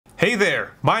Hey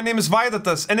there, my name is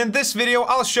Vaidotas, and in this video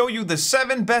I'll show you the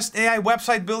 7 best AI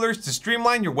website builders to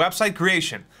streamline your website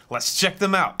creation. Let's check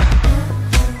them out.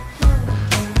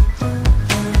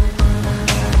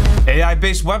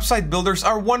 AI-based website builders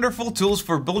are wonderful tools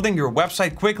for building your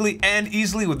website quickly and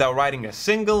easily without writing a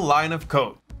single line of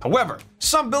code. However,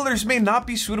 some builders may not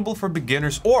be suitable for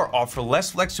beginners or offer less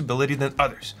flexibility than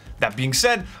others. That being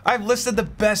said, I've listed the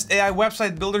best AI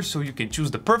website builders so you can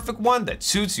choose the perfect one that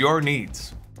suits your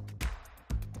needs.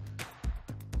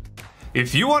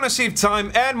 If you want to save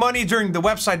time and money during the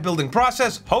website building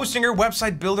process, Hostinger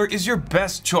Website Builder is your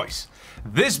best choice.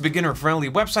 This beginner-friendly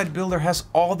website builder has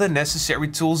all the necessary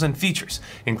tools and features,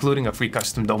 including a free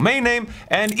custom domain name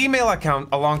and email account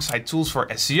alongside tools for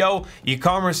SEO,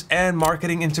 e-commerce, and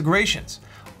marketing integrations.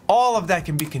 All of that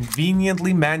can be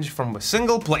conveniently managed from a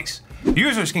single place.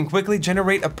 Users can quickly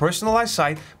generate a personalized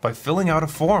site by filling out a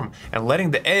form and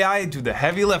letting the AI do the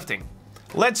heavy lifting.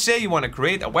 Let's say you want to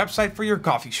create a website for your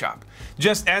coffee shop.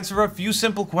 Just answer a few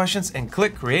simple questions and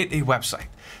click Create a Website.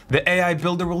 The AI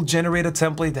builder will generate a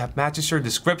template that matches your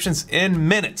descriptions in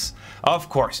minutes. Of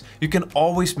course, you can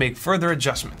always make further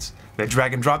adjustments. The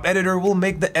drag and drop editor will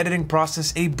make the editing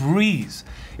process a breeze.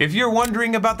 If you're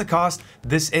wondering about the cost,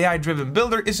 this AI-driven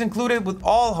builder is included with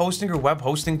all Hostinger web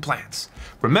hosting plans.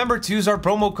 Remember to use our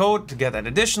promo code to get an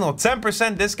additional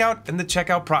 10% discount in the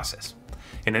checkout process.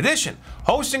 In addition,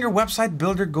 Hostinger Website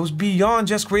Builder goes beyond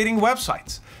just creating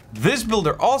websites. This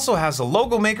builder also has a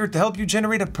logo maker to help you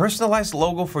generate a personalized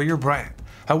logo for your brand.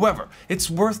 However,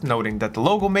 it's worth noting that the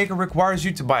logo maker requires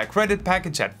you to buy a credit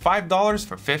package at $5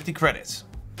 for 50 credits.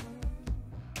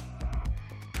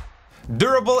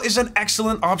 Durable is an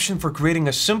excellent option for creating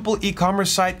a simple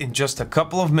e-commerce site in just a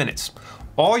couple of minutes.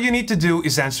 All you need to do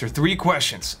is answer 3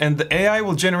 questions, and the AI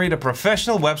will generate a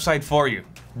professional website for you.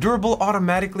 Durable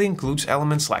automatically includes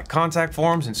elements like contact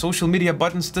forms and social media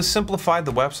buttons to simplify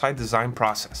the website design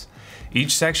process.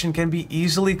 Each section can be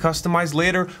easily customized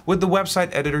later with the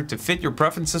website editor to fit your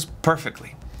preferences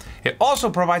perfectly. It also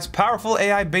provides powerful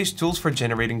AI-based tools for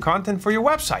generating content for your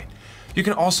website. You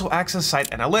can also access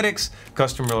site analytics,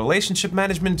 customer relationship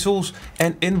management tools,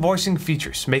 and invoicing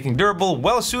features, making Durable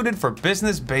well-suited for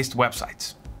business-based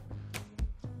websites.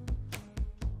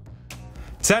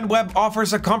 10Web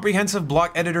offers a comprehensive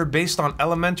blog editor based on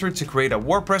Elementor to create a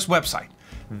WordPress website.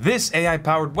 This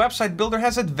AI-powered website builder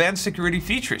has advanced security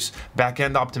features,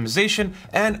 backend optimization,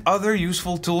 and other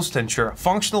useful tools to ensure a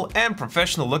functional and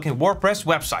professional-looking WordPress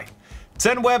website.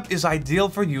 10Web is ideal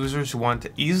for users who want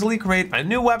to easily create a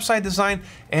new website design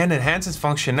and enhance its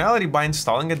functionality by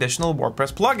installing additional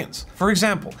WordPress plugins. For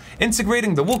example,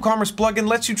 integrating the WooCommerce plugin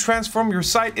lets you transform your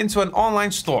site into an online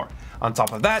store. On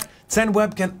top of that,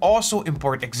 10Web can also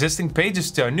import existing pages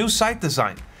to a new site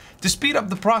design. To speed up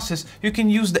the process, you can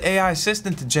use the AI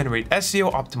assistant to generate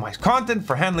SEO-optimized content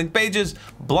for handling pages,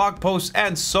 blog posts,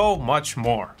 and so much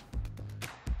more.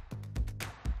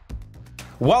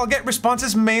 While GetResponse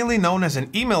is mainly known as an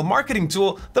email marketing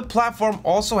tool, the platform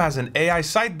also has an AI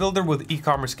site builder with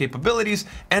e-commerce capabilities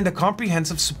and a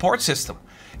comprehensive support system.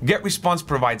 GetResponse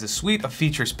provides a suite of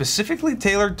features specifically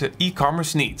tailored to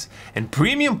e-commerce needs, and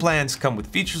premium plans come with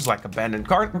features like abandoned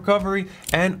cart recovery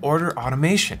and order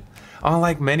automation.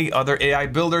 Unlike many other AI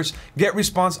builders,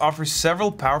 GetResponse offers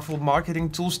several powerful marketing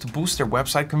tools to boost their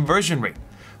website conversion rate.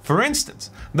 For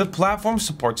instance, the platform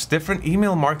supports different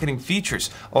email marketing features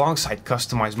alongside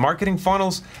customized marketing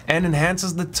funnels and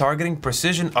enhances the targeting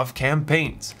precision of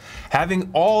campaigns. Having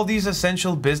all these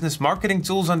essential business marketing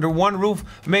tools under one roof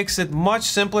makes it much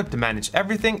simpler to manage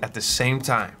everything at the same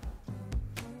time.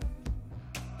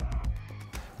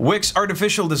 Wix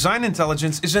Artificial Design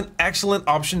Intelligence is an excellent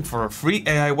option for a free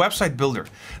AI website builder.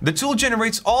 The tool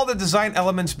generates all the design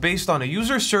elements based on a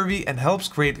user survey and helps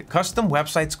create custom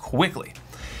websites quickly.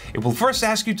 It will first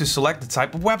ask you to select the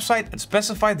type of website and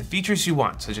specify the features you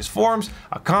want, such as forms,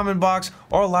 a comment box,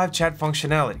 or live chat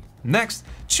functionality. Next,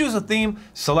 choose a theme,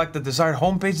 select the desired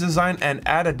homepage design, and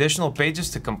add additional pages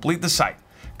to complete the site.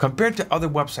 Compared to other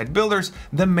website builders,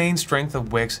 the main strength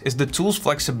of Wix is the tool's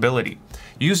flexibility.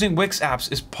 Using Wix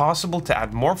apps is possible to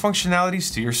add more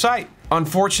functionalities to your site.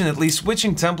 Unfortunately,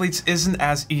 switching templates isn't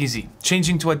as easy.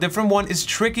 Changing to a different one is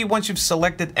tricky once you've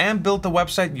selected and built a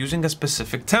website using a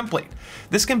specific template.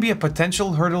 This can be a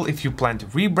potential hurdle if you plan to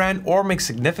rebrand or make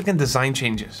significant design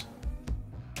changes.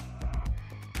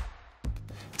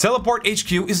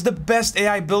 TeleportHQ is the best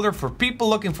AI builder for people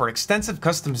looking for extensive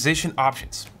customization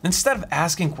options. Instead of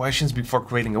asking questions before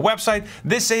creating a website,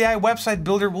 this AI website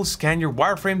builder will scan your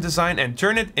wireframe design and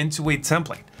turn it into a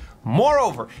template.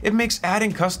 Moreover, it makes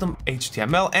adding custom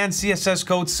HTML and CSS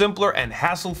code simpler and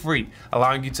hassle-free,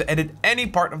 allowing you to edit any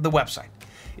part of the website.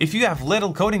 If you have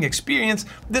little coding experience,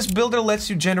 this builder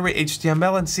lets you generate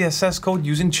HTML and CSS code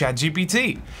using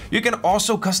ChatGPT. You can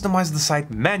also customize the site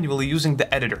manually using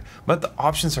the editor, but the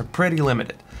options are pretty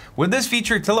limited. With this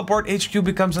feature, TeleportHQ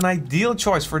becomes an ideal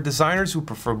choice for designers who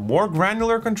prefer more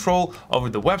granular control over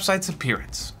the website's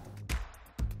appearance.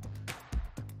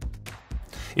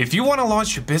 If you want to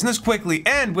launch your business quickly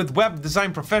and with web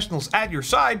design professionals at your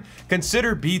side,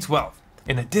 consider B12.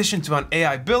 In addition to an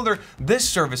AI builder, this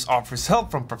service offers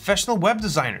help from professional web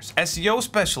designers, SEO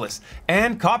specialists,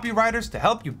 and copywriters to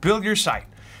help you build your site.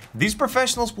 These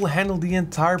professionals will handle the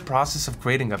entire process of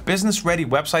creating a business-ready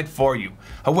website for you.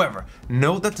 However,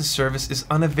 note that the service is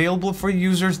unavailable for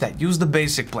users that use the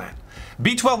basic plan.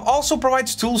 B12 also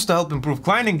provides tools to help improve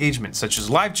client engagement, such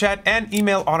as live chat and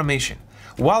email automation.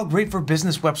 While great for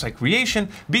business website creation,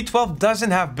 B12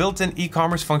 doesn't have built-in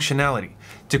e-commerce functionality.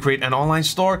 To create an online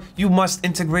store, you must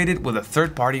integrate it with a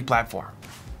third-party platform.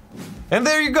 And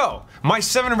there you go, my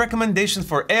 7 recommendations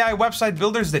for AI website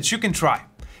builders that you can try.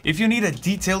 If you need a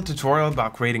detailed tutorial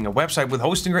about creating a website with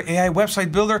Hostinger AI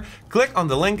Website Builder, click on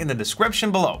the link in the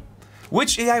description below.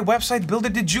 Which AI website builder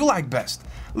did you like best?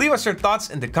 Leave us your thoughts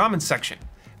in the comments section.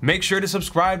 Make sure to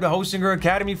subscribe to Hostinger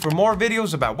Academy for more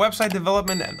videos about website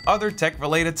development and other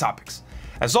tech-related topics.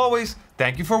 As always,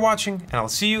 thank you for watching, and I'll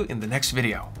see you in the next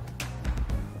video.